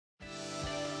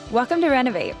Welcome to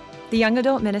Renovate, the young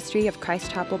adult ministry of Christ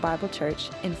Chapel Bible Church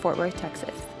in Fort Worth,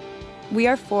 Texas. We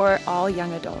are for all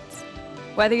young adults.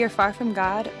 Whether you're far from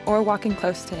God or walking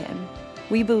close to Him,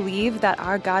 we believe that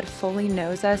our God fully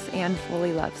knows us and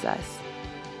fully loves us.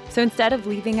 So instead of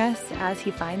leaving us as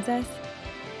He finds us,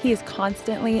 He is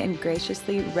constantly and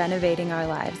graciously renovating our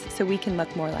lives so we can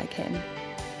look more like Him.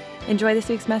 Enjoy this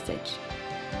week's message.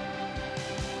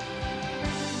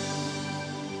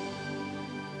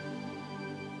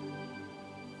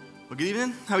 Well, good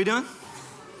evening. How are we doing?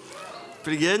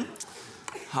 Pretty good?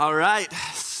 All right.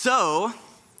 So,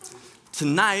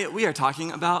 tonight we are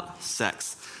talking about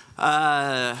sex.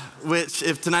 Which,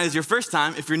 if tonight is your first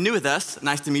time, if you're new with us,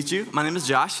 nice to meet you. My name is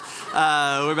Josh.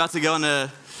 We're about to go on a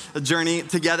journey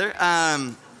together.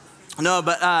 And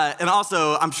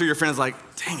also, I'm sure your friend is like,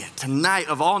 dang it, tonight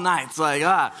of all nights,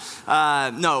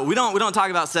 no, we don't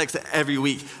talk about sex every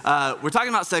week. We're talking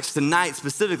about sex tonight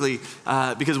specifically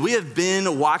because we have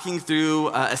been walking through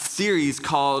a series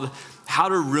called How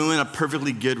to Ruin a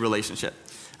Perfectly Good Relationship.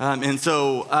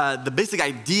 The basic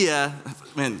idea,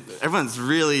 man, everyone's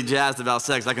really jazzed about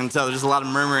sex. I can tell there's a lot of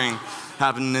murmuring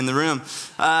happening in the room.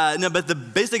 But the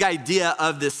basic idea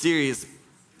of this series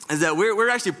is that we're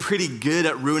actually pretty good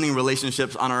at ruining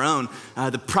relationships on our own.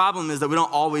 The problem is that we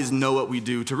don't always know what we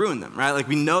do to ruin them, right? Like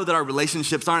we know that our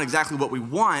relationships aren't exactly what we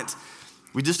want,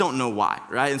 we just don't know why,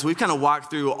 right? And so we've kind of walked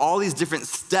through all these different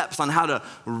steps on how to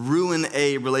ruin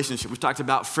a relationship. We've talked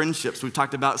about friendships, we've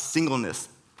talked about singleness,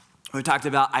 we've talked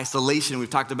about isolation, we've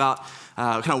talked about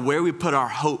kind of where we put our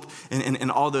hope and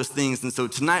all those things. And so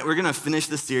tonight we're gonna finish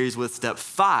the series with step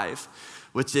 5,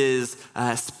 which is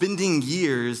spending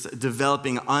years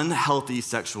developing unhealthy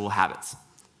sexual habits.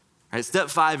 Right? Step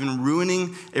 5 in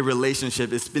ruining a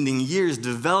relationship is spending years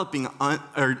developing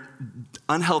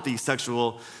unhealthy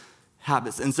sexual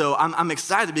habits. And so I'm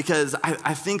excited because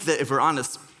I think that if we're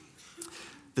honest,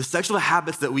 the sexual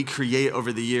habits that we create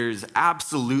over the years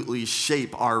absolutely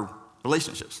shape our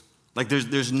relationships. Like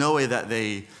there's no way that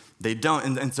they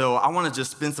don't. And so I want to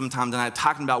just spend some time tonight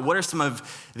talking about what are some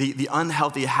of the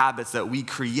unhealthy habits that we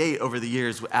create over the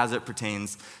years as it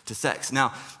pertains to sex.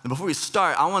 Now, before we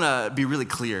start, I want to be really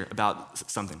clear about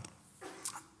something.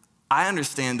 I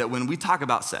understand that when we talk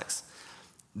about sex,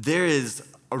 there is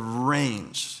a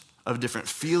range of different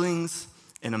feelings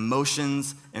and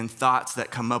emotions and thoughts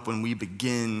that come up when we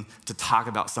begin to talk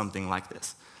about something like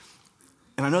this.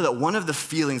 And I know that one of the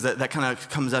feelings that kind of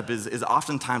comes up is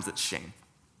oftentimes it's shame.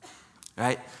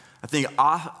 Right? I think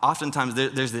oftentimes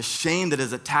there's this shame that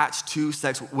is attached to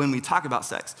sex when we talk about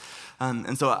sex.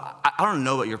 And so I don't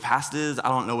know what your past is. I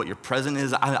don't know what your present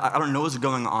is. I don't know what's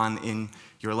going on in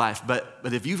your life. But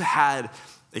if you've had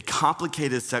a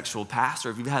complicated sexual past or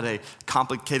if you've had a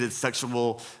complicated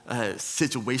sexual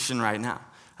situation right now,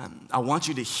 I want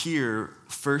you to hear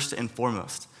first and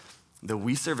foremost that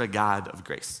we serve a God of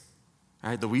grace.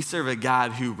 Right, that we serve a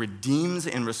God who redeems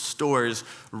and restores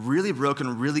really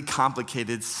broken, really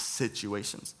complicated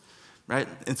situations, right?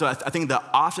 And so I think that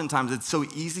oftentimes it's so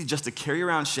easy just to carry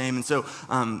around shame. And so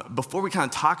before we kind of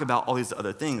talk about all these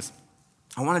other things,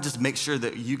 I want to just make sure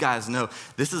that you guys know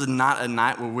this is not a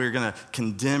night where we're going to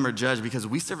condemn or judge because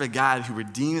we serve a God who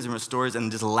redeems and restores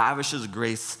and just lavishes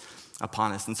grace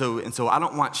upon us. And so I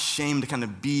don't want shame to kind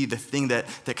of be the thing that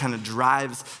kind of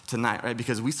drives tonight, right?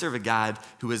 Because we serve a God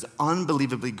who is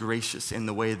unbelievably gracious in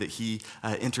the way that He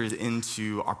enters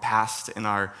into our past and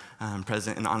our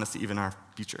present and honestly even our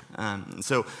future. And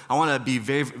so I want to be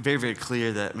very, very, very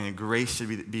clear that grace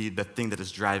should be the thing that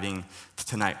is driving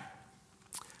tonight.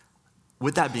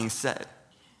 With that being said,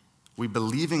 we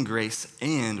believe in grace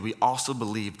and we also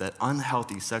believe that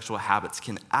unhealthy sexual habits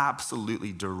can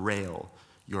absolutely derail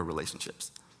your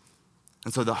relationships.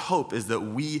 And so the hope is that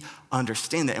we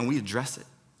understand that and we address it.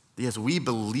 Yes, we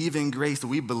believe in grace.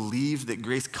 We believe that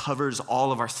grace covers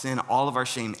all of our sin, all of our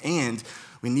shame, and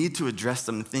we need to address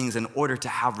some things in order to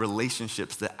have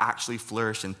relationships that actually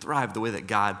flourish and thrive the way that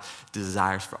God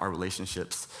desires for our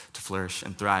relationships to flourish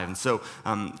and thrive. And so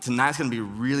tonight's gonna be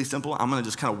really simple. I'm gonna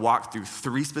just kind of walk through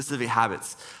 3 specific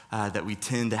habits that we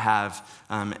tend to have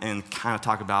and kind of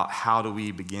talk about how do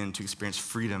we begin to experience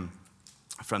freedom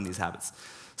from these habits.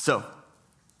 So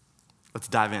let's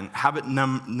dive in. Habit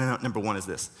number 1 is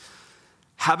this.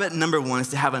 Habit number 1 is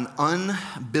to have an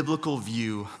unbiblical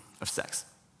view of sex.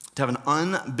 To have an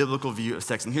unbiblical view of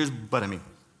sex. And here's what I mean.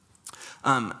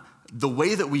 The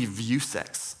way that we view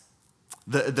sex,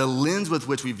 the lens with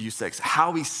which we view sex, how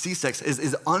we see sex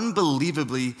is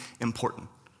unbelievably important.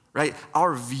 right?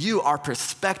 Our view, our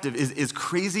perspective is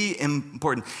crazy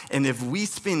important. And if we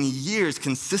spend years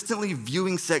consistently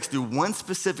viewing sex through one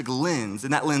specific lens,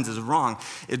 and that lens is wrong,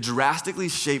 it drastically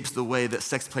shapes the way that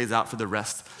sex plays out for the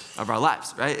rest of our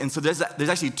lives, right? And so there's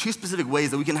actually two specific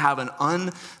ways that we can have an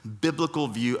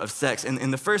unbiblical view of sex.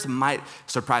 And the first might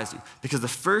surprise you, because the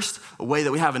first way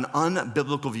that we have an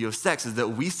unbiblical view of sex is that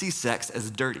we see sex as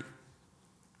dirty.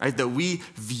 Right? That we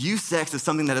view sex as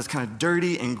something that is kind of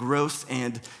dirty and gross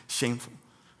and shameful,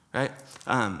 right?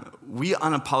 We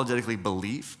unapologetically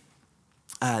believe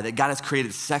that God has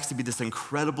created sex to be this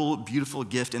incredible, beautiful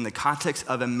gift in the context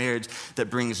of a marriage that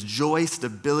brings joy,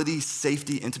 stability,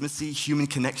 safety, intimacy, human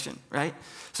connection, right?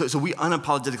 So we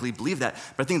unapologetically believe that.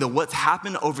 But I think that what's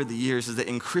happened over the years is that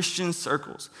in Christian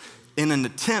circles, in an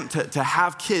attempt to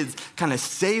have kids kind of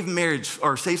save marriage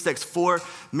or save sex for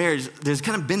marriage, there's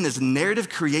kind of been this narrative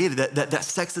created that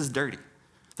sex is dirty,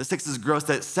 that sex is gross,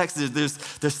 that sex is,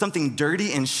 there's something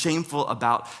dirty and shameful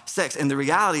about sex. And the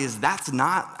reality is that's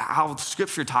not how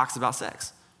Scripture talks about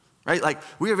sex, right? Like,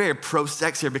 we are very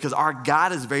pro-sex here because our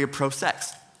God is very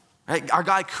pro-sex, right? Our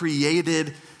God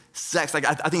created sex. Like,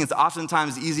 I think it's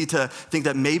oftentimes easy to think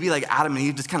that maybe like Adam and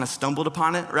Eve just kind of stumbled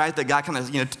upon it, right? That God kind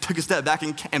of, took a step back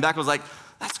and came back and was like,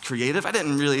 that's creative. I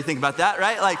didn't really think about that,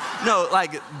 right?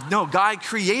 No, God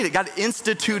created, God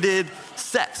instituted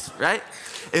sex, right?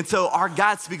 And so our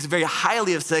God speaks very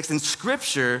highly of sex, and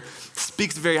Scripture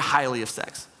speaks very highly of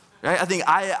sex, right? I think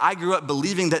I grew up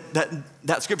believing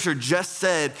that Scripture just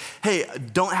said, hey,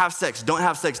 don't have sex, don't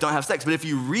have sex, don't have sex. But if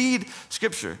you read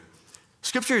Scripture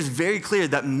is very clear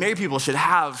that married people should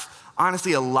have,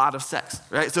 honestly, a lot of sex,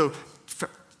 right? So,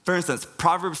 for instance,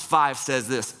 Proverbs 5 says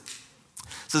this.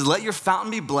 It says, let your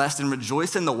fountain be blessed and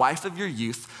rejoice in the wife of your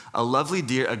youth, a lovely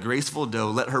deer, a graceful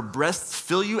doe. Let her breasts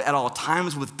fill you at all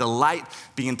times with delight,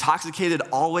 be intoxicated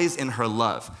always in her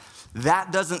love.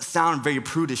 That doesn't sound very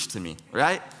prudish to me,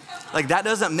 right? Like, that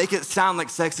doesn't make it sound like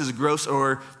sex is gross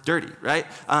or dirty, right?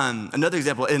 Another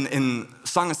example, in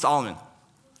Song of Solomon,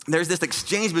 there's this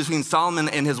exchange between Solomon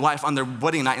and his wife on their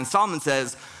wedding night. And Solomon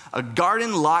says, a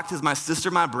garden locked is my sister,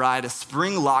 my bride, a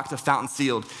spring locked, a fountain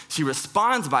sealed. She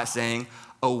responds by saying,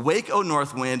 awake, O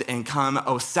north wind, and come,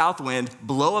 O south wind,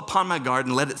 blow upon my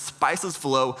garden, let its spices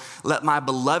flow. Let my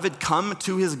beloved come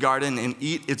to his garden and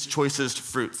eat its choicest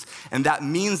fruits. And that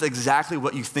means exactly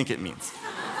what you think it means,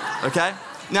 okay?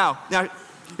 Now,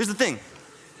 here's the thing.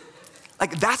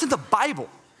 Like, that's in the Bible.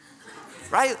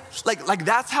 Right? Like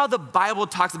that's how the Bible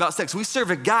talks about sex. We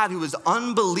serve a God who is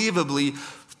unbelievably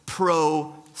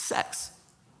pro-sex,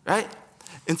 right?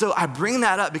 And so I bring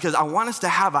that up because I want us to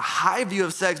have a high view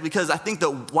of sex, because I think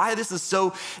that why this is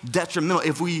so detrimental,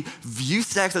 if we view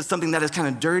sex as something that is kind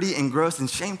of dirty and gross and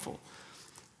shameful,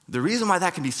 the reason why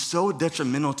that can be so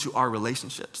detrimental to our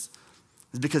relationships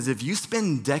is because if you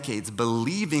spend decades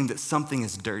believing that something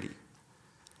is dirty,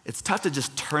 it's tough to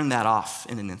just turn that off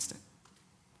in an instant.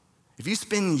 If you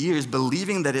spend years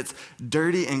believing that it's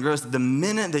dirty and gross, the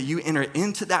minute that you enter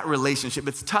into that relationship,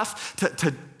 it's tough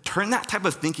to turn that type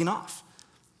of thinking off.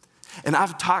 And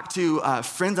I've talked to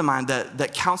friends of mine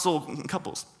that counsel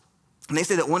couples. And they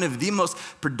say that one of the most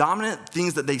predominant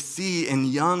things that they see in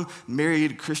young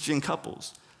married Christian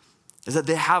couples is that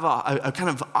they have a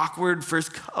kind of awkward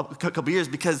first couple years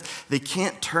because they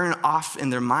can't turn off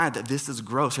in their mind that this is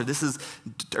gross or this is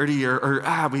dirty or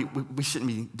we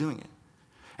shouldn't be doing it.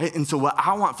 And so what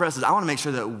I want for us is I want to make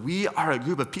sure that we are a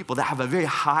group of people that have a very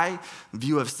high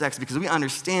view of sex, because we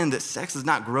understand that sex is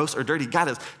not gross or dirty. God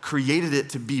has created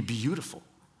it to be beautiful,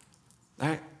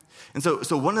 right? And so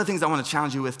one of the things I want to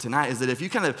challenge you with tonight is that if you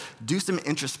kind of do some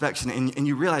introspection and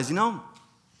you realize,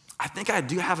 I think I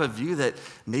do have a view that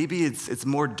maybe it's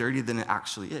more dirty than it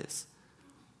actually is.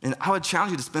 And I would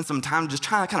challenge you to spend some time just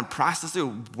trying to kind of process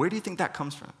through, where do you think that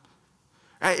comes from?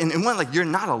 Right? And one, like, you're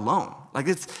not alone. Like,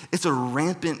 it's a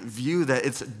rampant view that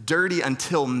it's dirty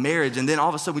until marriage, and then all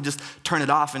of a sudden we just turn it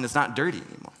off and it's not dirty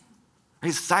anymore.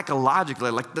 Right?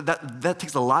 Psychologically, like that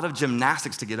takes a lot of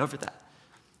gymnastics to get over that.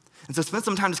 And so spend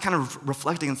some time just kind of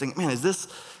reflecting and saying, man, is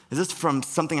this from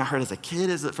something I heard as a kid?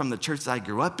 Is it from the church that I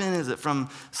grew up in? Is it from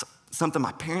something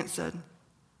my parents said?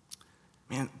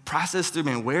 Man, process through,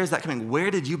 man, where is that coming? Where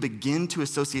did you begin to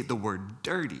associate the word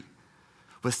dirty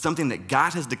with something that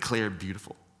God has declared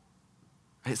beautiful?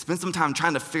 Right? Spend some time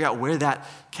trying to figure out where that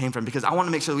came from, because I want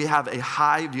to make sure that we have a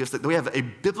high view of sex, that we have a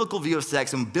biblical view of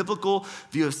sex, and biblical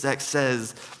view of sex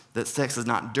says that sex is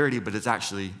not dirty, but it's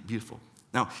actually beautiful.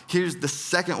 Now, here's the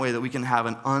second way that we can have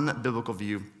an unbiblical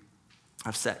view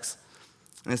of sex,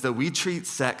 and it's that we treat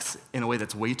sex in a way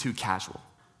that's way too casual,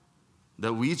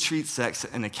 that we treat sex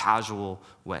in a casual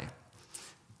way.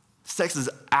 Sex is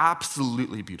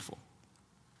absolutely beautiful.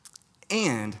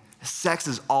 And sex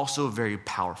is also very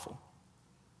powerful.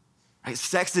 Right?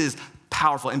 Sex is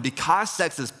powerful. And because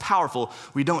sex is powerful,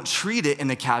 we don't treat it in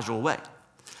a casual way.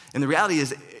 And the reality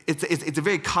is, it's a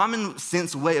very common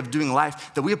sense way of doing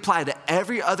life that we apply to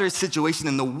every other situation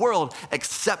in the world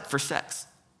except for sex.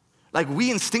 Like,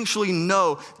 we instinctually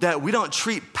know that we don't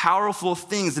treat powerful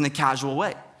things in a casual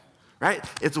way, right?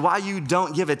 It's why you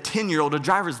don't give a 10-year-old a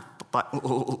driver's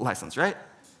license, right?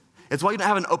 It's why you don't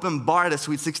have an open bar at a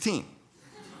Sweet 16,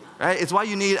 right? It's why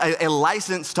you need a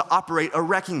license to operate a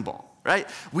wrecking ball, right?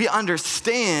 We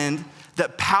understand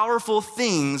that powerful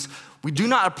things, we do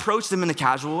not approach them in a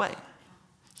casual way.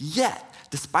 Yet,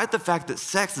 despite the fact that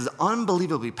sex is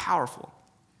unbelievably powerful,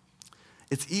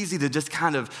 it's easy to just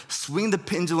kind of swing the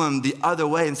pendulum the other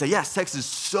way and say, yeah, sex is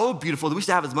so beautiful that we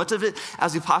should have as much of it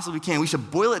as we possibly can. We should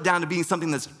boil it down to being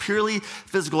something that's purely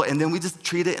physical, and then we just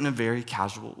treat it in a very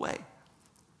casual way,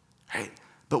 right?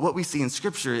 But what we see in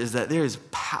Scripture is that there is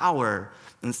power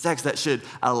in sex that should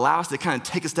allow us to kind of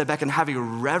take a step back and have a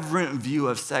reverent view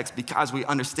of sex because we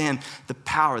understand the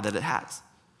power that it has,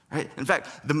 right? In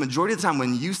fact, the majority of the time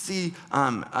when you see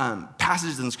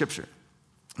passages in Scripture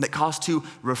that call us to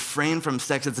refrain from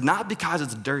sex, it's not because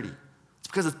it's dirty, it's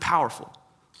because it's powerful.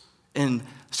 And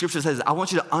Scripture says, I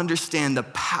want you to understand the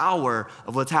power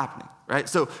of what's happening, right?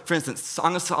 So, for instance,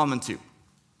 Song of Solomon 2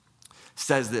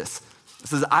 says this. It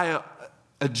says, I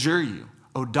adjure you,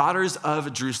 O daughters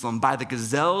of Jerusalem, by the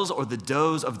gazelles or the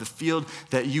does of the field,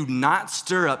 that you not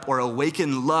stir up or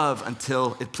awaken love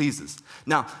until it pleases.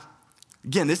 Now,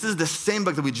 again, this is the same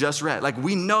book that we just read. Like,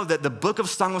 we know that the book of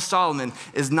Song of Solomon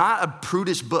is not a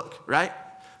prudish book, right?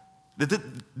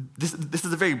 This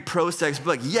is a very pro-sex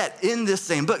book. Yet, in this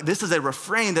same book, this is a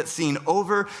refrain that's seen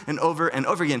over and over and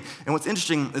over again. And what's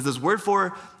interesting is this word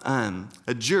for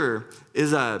adjure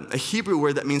is a Hebrew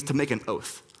word that means to make an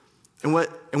oath. And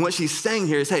what she's saying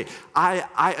here is, hey,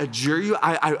 I adjure you,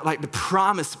 I like to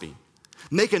promise me.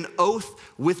 Make an oath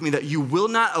with me that you will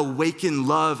not awaken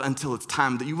love until it's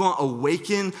time, that you won't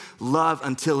awaken love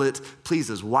until it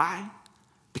pleases. Why?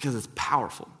 Because it's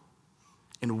powerful.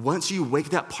 And once you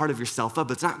wake that part of yourself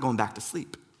up, it's not going back to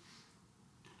sleep.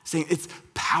 Saying it's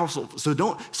powerful, so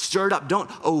don't stir it up, don't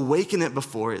awaken it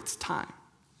before it's time,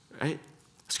 right?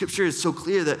 Scripture is so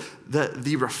clear that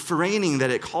the refraining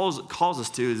that it calls us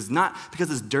to is not because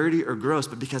it's dirty or gross,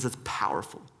 but because it's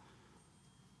powerful.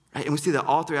 Right? And we see that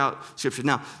all throughout Scripture.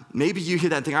 Now, maybe you hear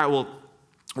that and think, all right, well,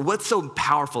 what's so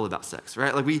powerful about sex,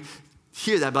 right? Like, we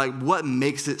hear that, but like, what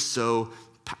makes it so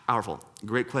powerful?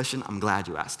 Great question. I'm glad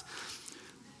you asked.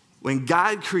 When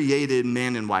God created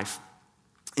man and wife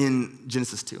in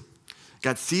Genesis 2,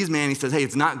 God sees man, he says, hey,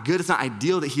 it's not good, it's not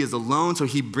ideal that he is alone, so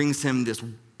he brings him this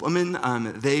woman,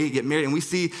 they get married, and we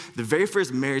see the very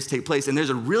first marriage take place, and there's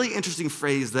a really interesting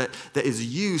phrase that is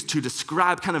used to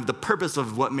describe kind of the purpose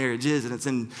of what marriage is, and it's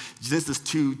in Genesis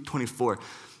 2:24. It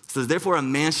says, therefore a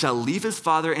man shall leave his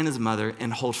father and his mother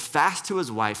and hold fast to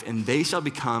his wife, and they shall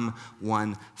become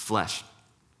one flesh.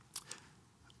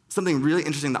 Something really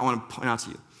interesting that I want to point out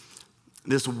to you.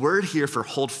 This word here for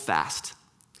hold fast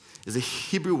is a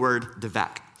Hebrew word,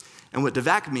 davak. And what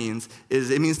davak means is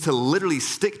it means to literally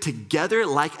stick together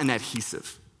like an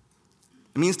adhesive.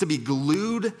 It means to be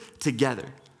glued together.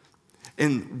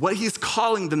 And what he's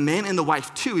calling the man and the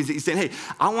wife to is he's saying, hey,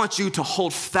 I want you to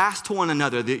hold fast to one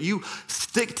another, that you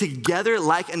stick together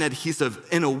like an adhesive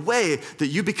in a way that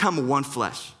you become one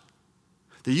flesh.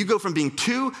 That you go from being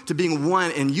two to being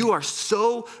one, and you are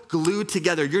so glued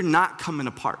together, you're not coming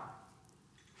apart.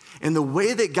 And the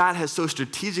way that God has so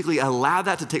strategically allowed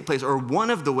that to take place, or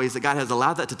one of the ways that God has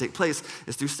allowed that to take place,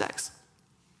 is through sex.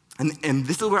 And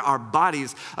this is where our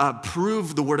bodies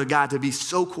prove the word of God to be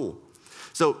so cool.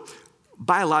 So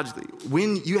biologically,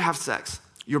 when you have sex,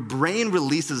 your brain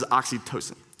releases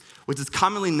oxytocin, which is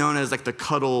commonly known as like the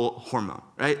cuddle hormone,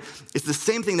 right? It's the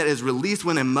same thing that is released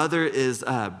when a mother is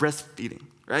breastfeeding,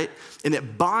 right? And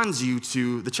it bonds you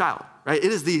to the child, right?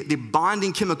 It is the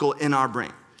bonding chemical in our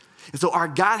brain. And so our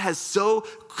God has so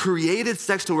created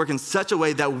sex to work in such a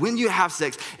way that when you have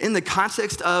sex, in the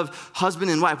context of husband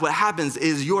and wife, what happens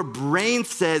is your brain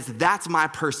says, that's my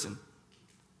person.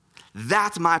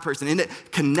 That's my person. And it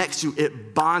connects you,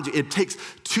 it bonds you. It takes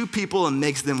two people and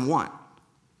makes them one,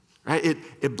 right?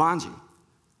 It bonds you.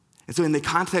 And so in the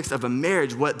context of a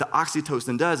marriage, what the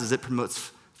oxytocin does is it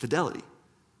promotes fidelity.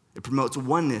 It promotes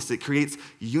oneness. It creates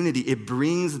unity. It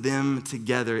brings them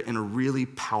together in a really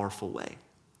powerful way.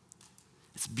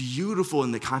 It's beautiful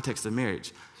in the context of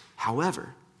marriage.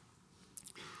 However,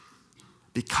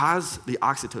 because the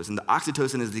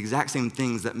oxytocin is the exact same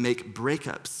things that make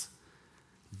breakups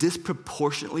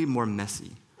disproportionately more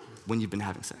messy when you've been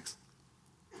having sex.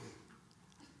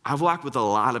 I've walked with a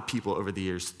lot of people over the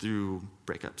years through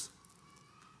breakups.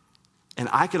 And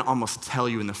I can almost tell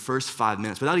you in the first 5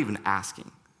 minutes, without even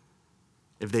asking,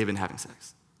 if they've been having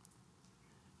sex.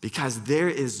 Because there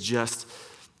is just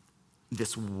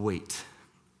this weight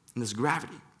and this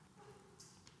gravity.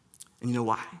 And you know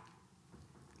why?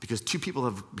 Because two people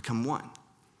have become one.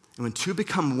 And when two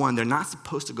become one, they're not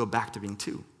supposed to go back to being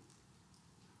two.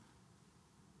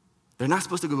 They're not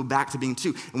supposed to go back to being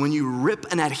two. And when you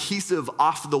rip an adhesive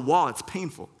off the wall, it's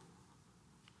painful.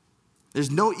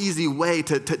 There's no easy way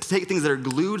to take things that are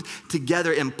glued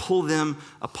together and pull them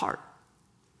apart.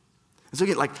 And so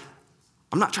again, like,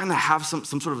 I'm not trying to have some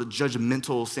sort of a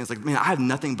judgmental stance, like, man, I have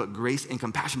nothing but grace and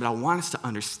compassion, but I want us to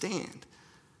understand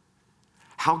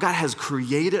how God has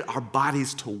created our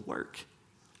bodies to work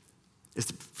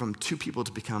is from two people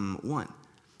to become one.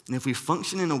 And if we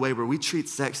function in a way where we treat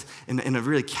sex in a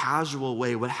really casual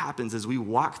way, what happens is we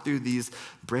walk through these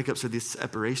breakups or these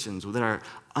separations that are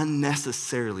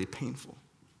unnecessarily painful,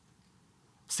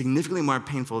 significantly more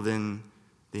painful than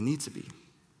they need to be.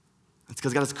 It's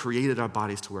because God has created our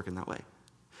bodies to work in that way.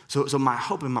 So my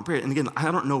hope and my prayer, and again,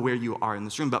 I don't know where you are in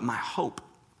this room, but my hope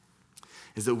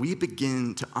is that we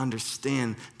begin to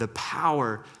understand the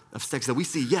power of sex, that we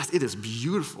see, yes, it is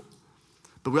beautiful,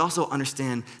 but we also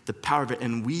understand the power of it,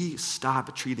 and we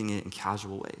stop treating it in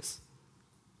casual ways.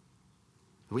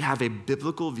 We have a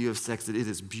biblical view of sex that it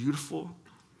is beautiful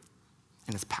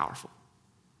and it's powerful,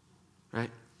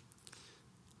 right?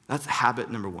 That's habit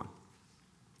number one.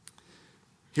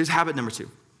 Here's habit number two,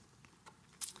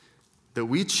 that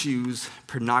we choose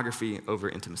pornography over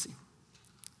intimacy.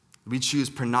 We choose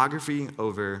pornography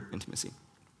over intimacy.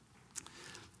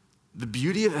 The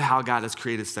beauty of how God has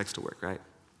created sex to work, right,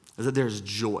 is that there's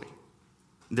joy,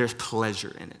 there's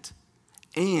pleasure in it.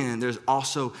 And there's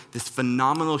also this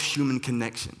phenomenal human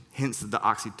connection, hence the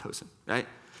oxytocin, right?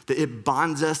 That it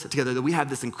bonds us together, that we have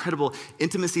this incredible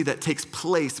intimacy that takes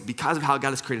place because of how God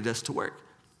has created us to work,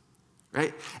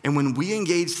 right? And when we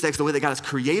engage sex the way that God has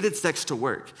created sex to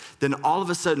work, then all of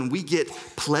a sudden we get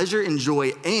pleasure and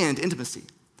joy and intimacy.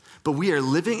 But we are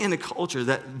living in a culture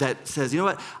that says, you know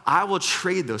what? I will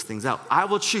trade those things out. I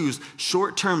will choose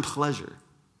short-term pleasure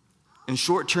and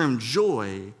short-term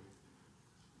joy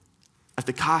at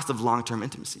the cost of long-term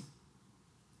intimacy.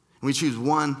 And we choose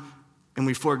one and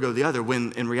we forego the other,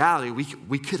 when in reality,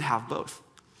 we could have both.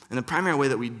 And the primary way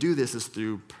that we do this is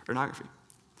through pornography.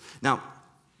 Now,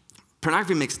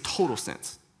 pornography makes total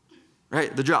sense,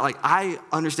 right? I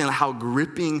understand how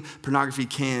gripping pornography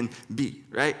can be,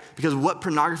 right? Because what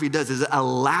pornography does is it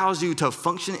allows you to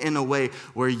function in a way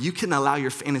where you can allow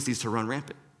your fantasies to run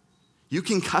rampant. You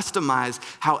can customize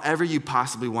however you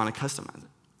possibly want to customize it.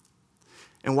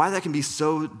 And why that can be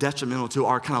so detrimental to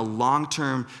our kind of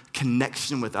long-term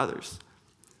connection with others.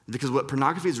 Because what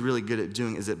pornography is really good at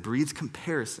doing is it breeds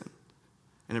comparison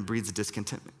and it breeds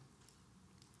discontentment.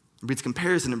 It breeds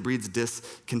comparison, it breeds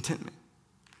discontentment.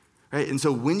 Right? And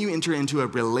so when you enter into a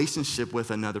relationship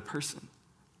with another person,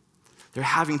 they're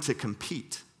having to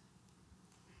compete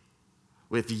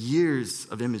with years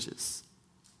of images,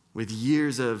 with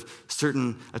years of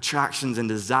certain attractions and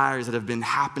desires that have been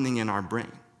happening in our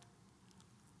brain.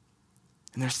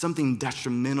 And there's something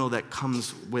detrimental that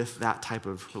comes with that type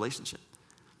of relationship.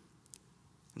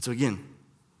 And so again,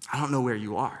 I don't know where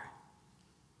you are,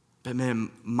 but man,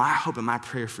 my hope and my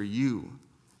prayer for you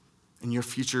in your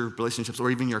future relationships or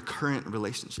even your current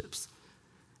relationships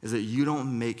is that you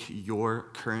don't make your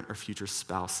current or future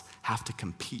spouse have to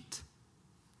compete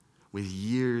with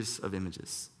years of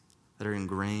images that are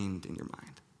ingrained in your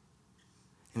mind.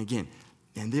 And again,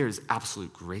 and there is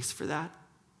absolute grace for that.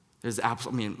 There's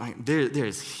there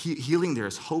is healing, there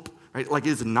is hope, right? Like,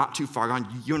 it is not too far gone.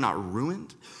 You're not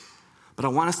ruined. But I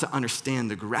want us to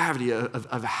understand the gravity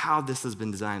of how this has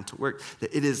been designed to work,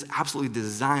 that it is absolutely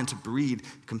designed to breed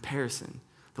comparison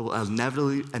that will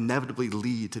inevitably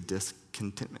lead to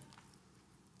discontentment.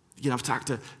 Again, I've talked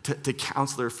to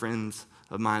counselor friends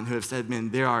of mine who have said,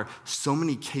 man, there are so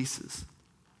many cases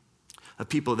of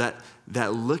people that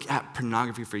look at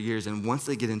pornography for years, and once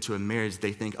they get into a marriage,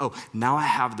 they think, oh, now I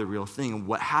have the real thing. And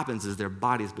what happens is their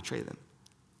bodies betray them.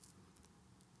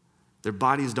 Their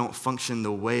bodies don't function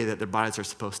the way that their bodies are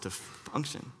supposed to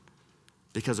function,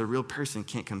 because a real person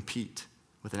can't compete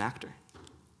with an actor.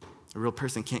 A real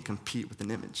person can't compete with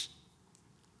an image.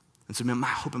 And so, man, my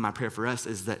hope and my prayer for us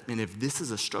is that, man, if this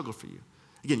is a struggle for you,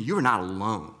 again, you are not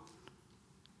alone.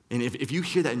 And if you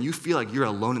hear that and you feel like you're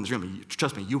alone in this room,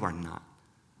 trust me, you are not.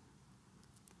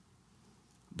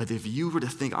 But if you were to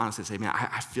think honestly, say, man,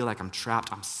 I feel like I'm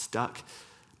trapped, I'm stuck,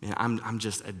 man, I'm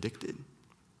just addicted.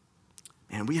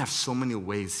 And we have so many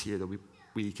ways here that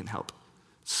we can help.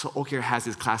 Soul Care has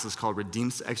these classes called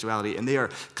Redeemed Sexuality, and they are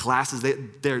classes,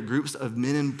 they're groups of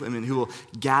men and women who will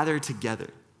gather together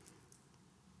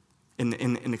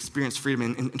and experience freedom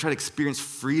and try to experience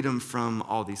freedom from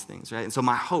all these things, right? And so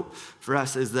my hope for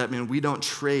us is that, man, we don't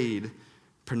trade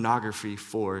pornography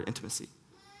for intimacy.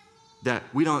 That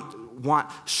we don't want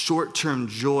short-term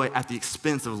joy at the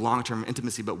expense of long-term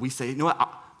intimacy, but we say, you know what,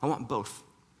 I want both.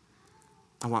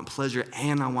 I want pleasure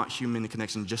and I want human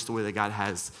connection just the way that God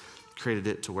has created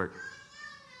it to work.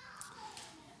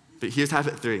 But here's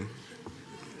habit 3.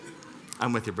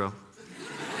 I'm with you, bro.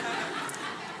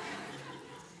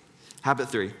 Habit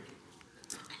 3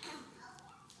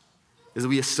 is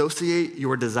we associate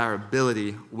your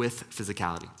desirability with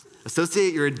physicality.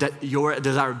 Associate your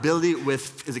desirability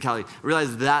with physicality.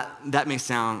 Realize that may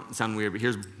sound weird, but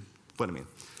here's what I mean.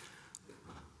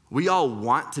 We all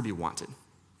want to be wanted,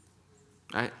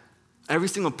 right? Every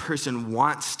single person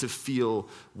wants to feel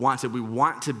wanted. We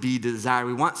want to be desired.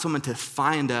 We want someone to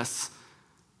find us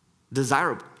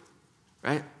desirable,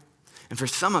 right? And for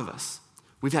some of us,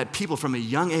 we've had people from a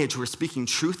young age who are speaking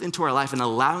truth into our life and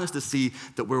allowing us to see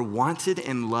that we're wanted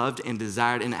and loved and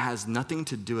desired, and it has nothing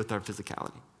to do with our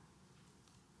physicality.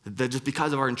 That just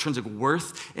because of our intrinsic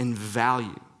worth and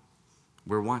value,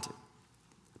 we're wanted.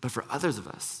 But for others of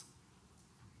us,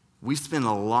 we've spent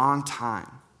a long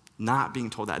time not being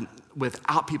told that,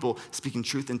 without people speaking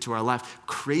truth into our life,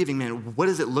 craving, man, what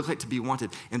does it look like to be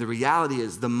wanted? And the reality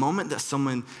is, the moment that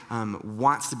someone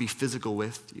wants to be physical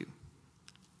with you,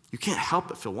 you can't help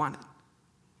but feel wanted.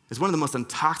 It's one of the most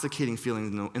intoxicating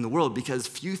feelings in the world, because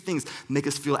few things make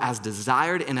us feel as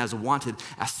desired and as wanted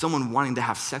as someone wanting to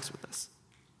have sex with us,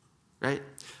 right?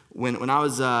 When I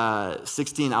was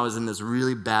 16, I was in this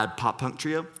really bad pop punk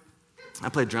trio. I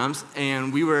played drums,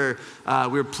 and we were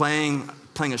playing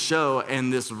a show,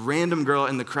 and this random girl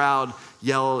in the crowd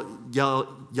yelled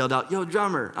out, "Yo,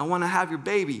 drummer, I want to have your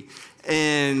baby."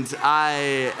 And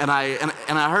I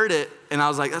heard it, and I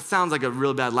was like, that sounds like a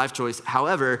real bad life choice.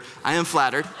 However, I am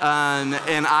flattered,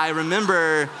 and I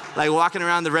remember like walking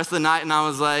around the rest of the night, and I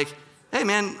was like, "Hey,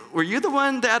 man, were you the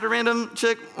one that had a random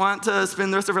chick want to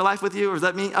spend the rest of her life with you, or was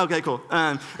that me?" Okay, cool.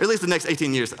 Or at least the next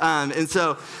 18 years. And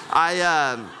so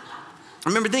I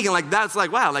remember thinking, like, that's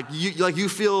like, wow, like you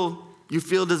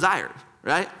feel desired,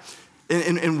 right?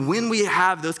 And when we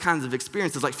have those kinds of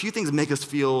experiences, like, few things make us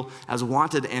feel as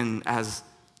wanted and as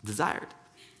desired.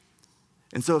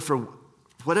 And so for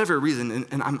whatever reason,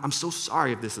 and I'm so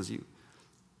sorry if this is you.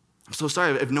 I'm so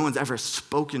sorry if no one's ever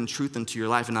spoken truth into your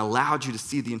life and allowed you to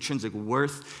see the intrinsic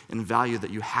worth and value that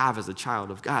you have as a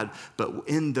child of God. But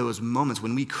in those moments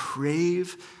when we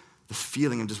crave the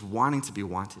feeling of just wanting to be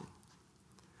wanted,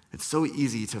 it's so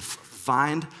easy to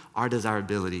find our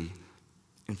desirability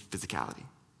in physicality.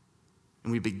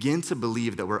 And we begin to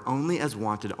believe that we're only as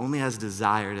wanted, only as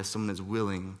desired as someone is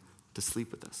willing to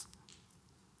sleep with us.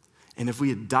 And if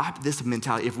we adopt this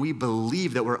mentality, if we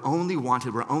believe that we're only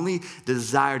wanted, we're only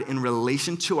desired in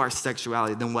relation to our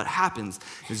sexuality, then what happens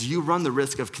is you run the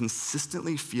risk of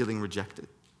consistently feeling rejected.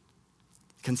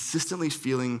 Consistently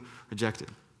feeling rejected.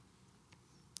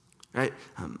 Right?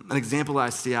 An example I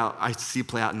see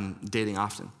play out in dating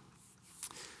often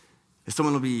is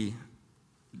someone will be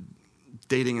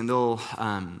dating, and they'll,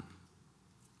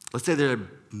 let's say they're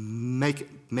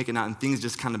making out, and things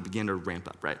just kind of begin to ramp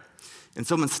up, right? And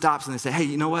someone stops and they say, "Hey,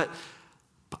 you know what?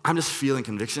 I'm just feeling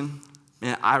conviction.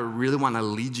 And I really want to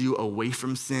lead you away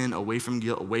from sin, away from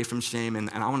guilt, away from shame, and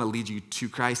I want to lead you to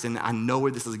Christ. And I know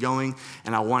where this is going,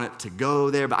 and I want it to go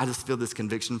there, but I just feel this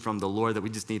conviction from the Lord that we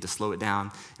just need to slow it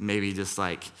down and maybe just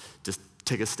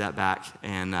take a step back,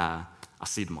 and I'll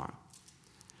see you tomorrow."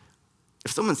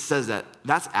 If someone says that,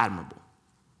 that's admirable.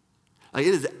 Like,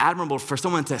 it is admirable for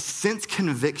someone to sense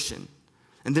conviction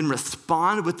and then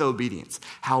respond with obedience.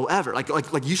 However,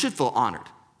 like you should feel honored.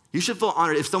 You should feel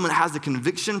honored if someone has the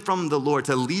conviction from the Lord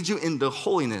to lead you into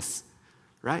holiness,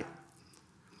 right?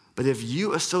 But if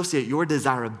you associate your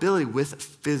desirability with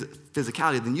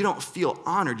physicality, then you don't feel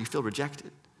honored, you feel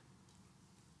rejected.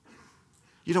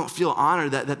 You don't feel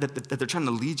honored that they're trying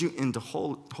to lead you into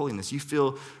holiness. You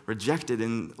feel rejected,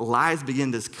 and lies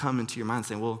begin to come into your mind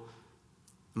saying, well,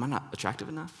 am I not attractive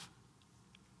enough?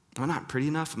 Am I not pretty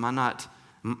enough? Am I not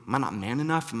man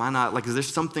enough? Am I not, like, is there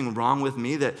something wrong with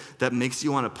me that makes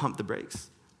you want to pump the brakes?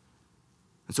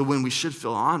 And so when we should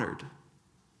feel honored,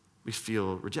 we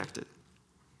feel rejected.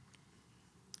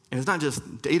 And it's not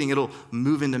just dating, it'll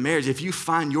move into marriage. If you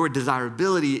find your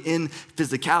desirability in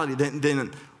physicality,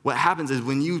 then what happens is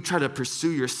when you try to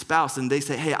pursue your spouse and they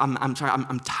say, "Hey,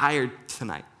 I'm tired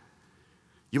tonight,"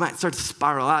 you might start to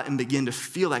spiral out and begin to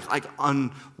feel like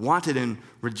unwanted and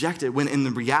rejected, when in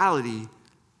the reality,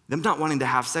 Them not wanting to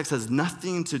have sex has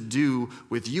nothing to do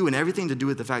with you and everything to do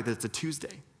with the fact that it's a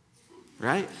Tuesday,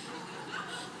 right?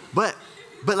 But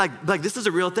like this is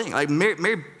a real thing. Like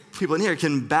married people in here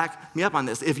can back me up on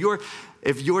this. If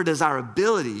your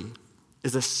desirability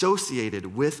is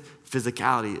associated with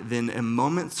physicality, then in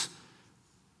moments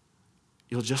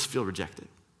you'll just feel rejected.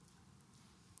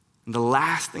 And the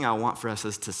last thing I want for us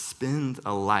is to spend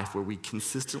a life where we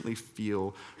consistently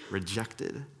feel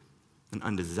rejected and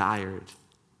undesired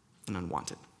and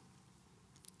unwanted.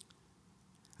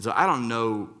 So I don't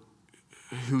know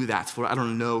who that's for. I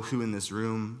don't know who in this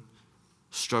room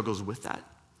struggles with that.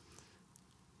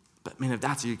 But man, if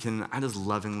that's you, can I just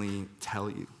lovingly tell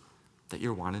you that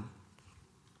you're wanted?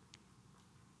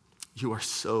 You are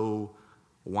so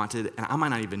wanted, and I might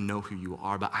not even know who you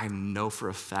are, but I know for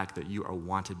a fact that you are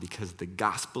wanted because the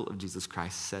gospel of Jesus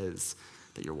Christ says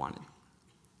that you're wanted.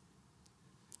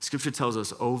 Scripture tells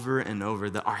us over and over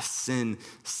that our sin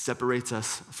separates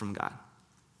us from God,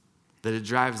 that it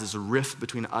drives this rift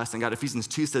between us and God. Ephesians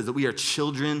 2 says that we are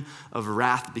children of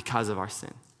wrath because of our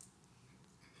sin.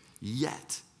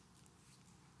 Yet,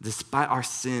 despite our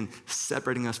sin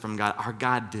separating us from God, our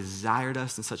God desired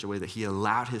us in such a way that he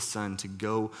allowed his son to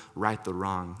go right the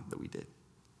wrong that we did,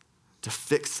 to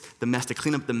fix the mess, to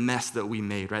clean up the mess that we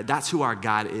made, right? That's who our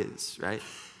God is, right?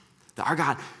 That our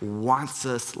God wants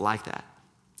us like that.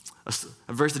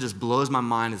 A verse that just blows my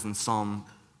mind is in Psalm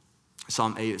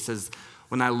 8. It says,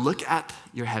 when I look at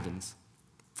your heavens,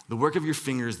 the work of your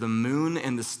fingers, the moon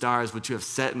and the stars which you have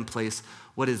set in place,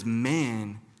 what is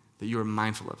man that you are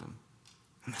mindful of him?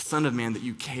 And the Son of Man that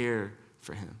you care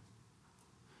for him,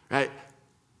 right?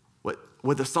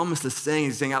 What the psalmist is saying,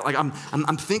 he's saying, like, I'm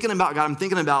thinking about God. I'm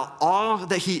thinking about all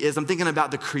that he is. I'm thinking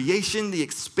about the creation, the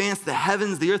expanse, the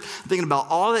heavens, the earth. I'm thinking about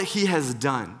all that he has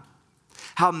done,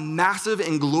 how massive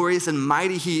and glorious and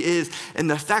mighty he is, and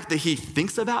the fact that he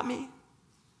thinks about me.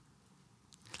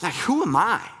 Like, who am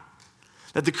I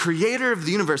that the creator of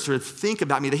the universe would think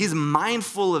about me, that he's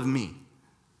mindful of me?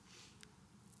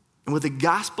 And what the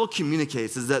gospel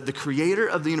communicates is that the creator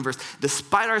of the universe,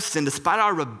 despite our sin, despite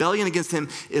our rebellion against him,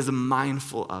 is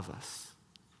mindful of us.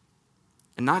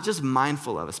 And not just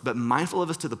mindful of us, but mindful of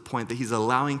us to the point that he's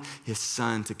allowing his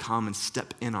son to come and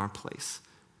step in our place.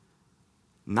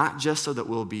 Not just so that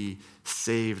we'll be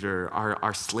saved or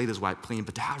our slate is wiped clean,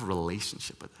 but to have a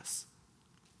relationship with us.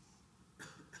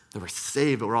 That we're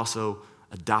saved, but we're also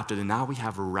adopted, and now we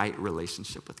have a right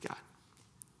relationship with God.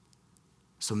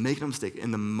 So make no mistake, in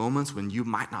the moments when you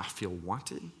might not feel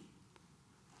wanted,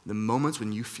 the moments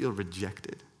when you feel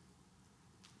rejected,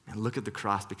 and look at the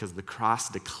cross, because the cross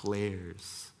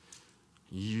declares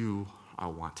you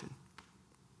are wanted.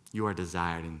 You are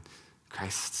desired, and God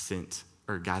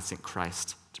sent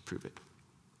Christ to prove it.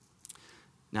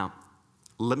 Now,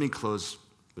 let me close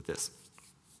with this.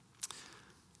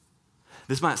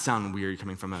 This might sound weird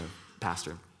coming from a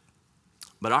pastor,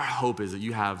 but our hope is that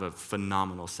you have a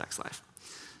phenomenal sex life.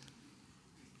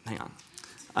 Hang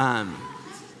on.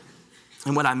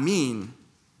 And what I mean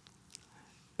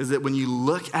is that when you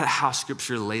look at how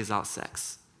Scripture lays out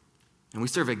sex, and we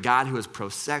serve a God who is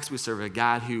pro-sex, we serve a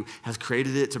God who has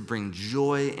created it to bring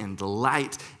joy and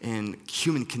delight and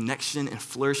human connection and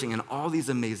flourishing and all these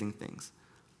amazing things.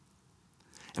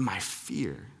 And my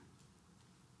fear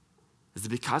is that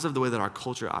because of the way that our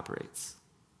culture operates,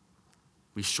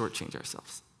 we shortchange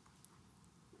ourselves.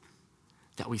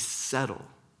 That we settle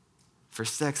for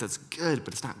sex that's good,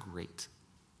 but it's not great.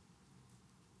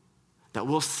 That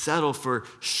we'll settle for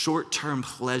short-term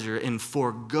pleasure and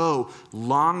forego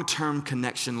long-term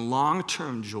connection,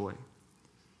 long-term joy.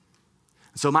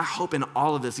 So my hope in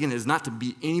all of this, again, is not to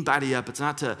beat anybody up. It's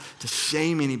not to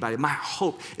shame anybody. My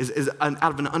hope is out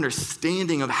of an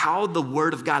understanding of how the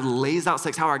Word of God lays out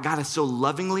sex, how our God has so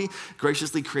lovingly,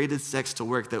 graciously created sex to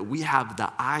work, that we have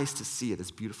the eyes to see it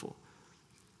as beautiful,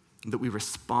 that we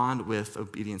respond with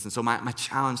obedience. And so my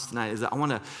challenge tonight is that I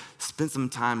want to spend some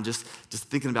time just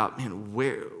thinking about, man,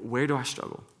 where do I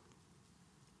struggle?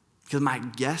 Because my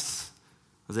guess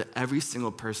is that every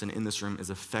single person in this room is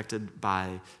affected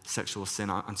by sexual sin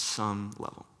on some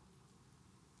level,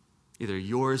 either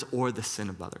yours or the sin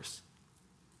of others.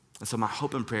 And so my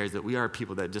hope and prayer is that we are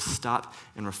people that just stop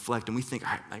and reflect, and we think,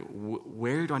 all right, like,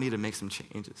 where do I need to make some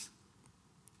changes?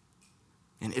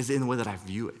 And is it in the way that I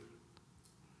view it?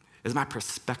 Is my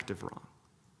perspective wrong?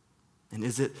 And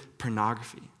is it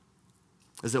pornography?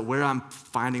 Is it where I'm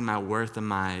finding my worth and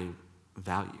my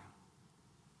value?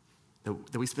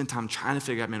 That we spend time trying to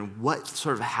figure out, man, what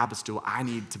sort of habits do I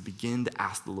need to begin to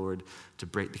ask the Lord to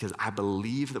break? Because I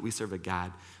believe that we serve a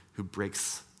God who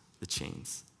breaks the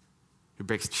chains, who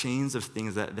breaks chains of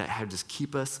things that have just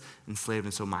keep us enslaved.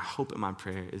 And so my hope and my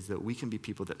prayer is that we can be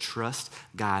people that trust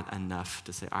God enough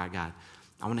to say, all right, God,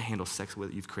 I want to handle sex the way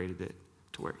that you've created it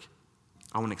to work.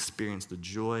 I want to experience the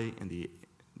joy and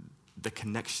the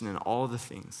connection and all the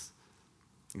things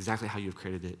exactly how you've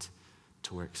created it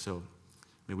to work. So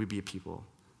may we be a people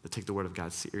that take the word of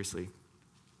God seriously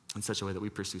in such a way that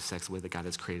we pursue sex the way that God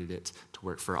has created it to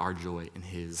work for our joy and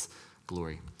his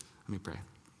glory. Let me pray.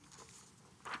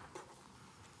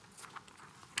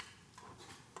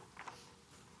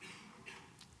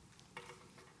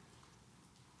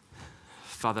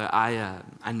 Father,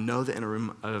 I know that in a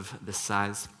room of this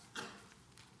size,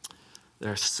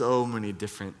 there are so many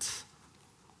different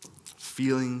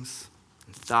feelings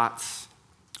and thoughts,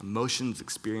 emotions,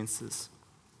 experiences.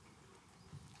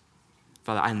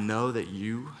 Father, I know that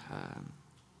you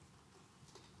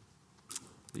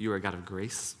are a God of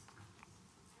grace,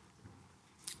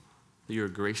 that you are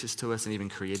gracious to us in even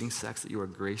creating sex, that you are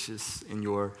gracious in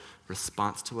your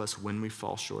response to us when we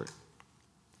fall short.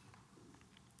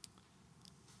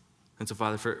 And so,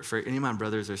 Father, for any of my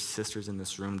brothers or sisters in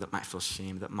this room that might feel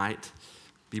shame, that might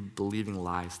be believing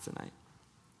lies tonight,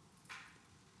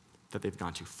 that they've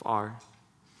gone too far,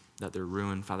 that they're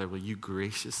ruined, Father, will you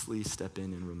graciously step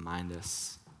in and remind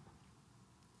us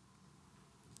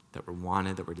that we're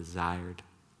wanted, that we're desired,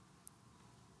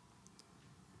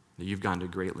 that you've gone to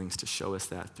great lengths to show us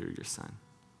that through your Son.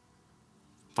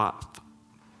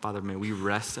 Father, may we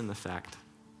rest in the fact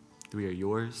that we are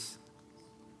yours,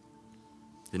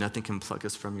 that nothing can pluck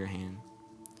us from your hand.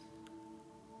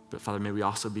 But Father, may we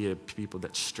also be a people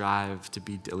that strive to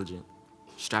be diligent,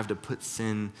 strive to put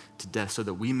sin to death so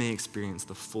that we may experience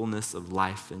the fullness of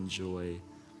life and joy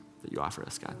that you offer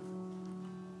us, God.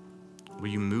 Will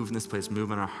you move in this place,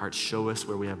 move in our hearts, show us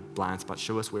where we have blind spots,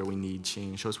 show us where we need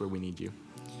change, show us where we need you.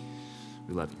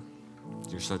 We love you. In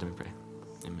your Son, we pray.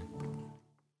 Amen.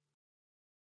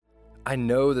 I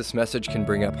know this message can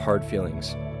bring up hard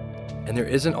feelings, and there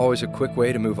isn't always a quick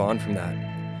way to move on from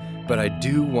that. But I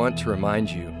do want to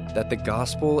remind you that the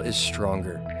gospel is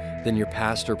stronger than your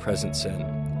past or present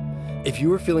sin. If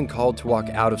you are feeling called to walk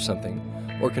out of something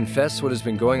or confess what has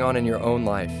been going on in your own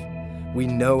life, we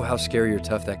know how scary or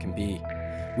tough that can be.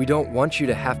 We don't want you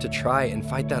to have to try and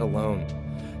fight that alone.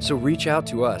 So reach out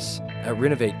to us at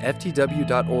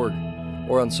renovateftw.org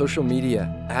or on social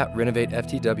media at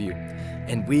renovateftw,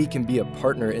 and we can be a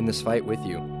partner in this fight with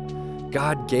you.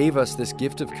 God gave us this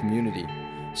gift of community,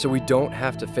 so we don't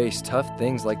have to face tough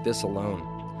things like this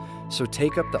alone. So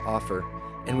take up the offer,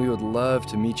 and we would love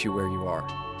to meet you where you are.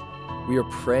 We are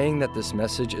praying that this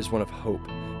message is one of hope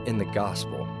in the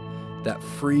gospel that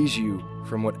frees you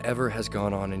from whatever has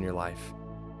gone on in your life.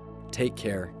 Take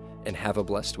care and have a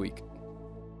blessed week.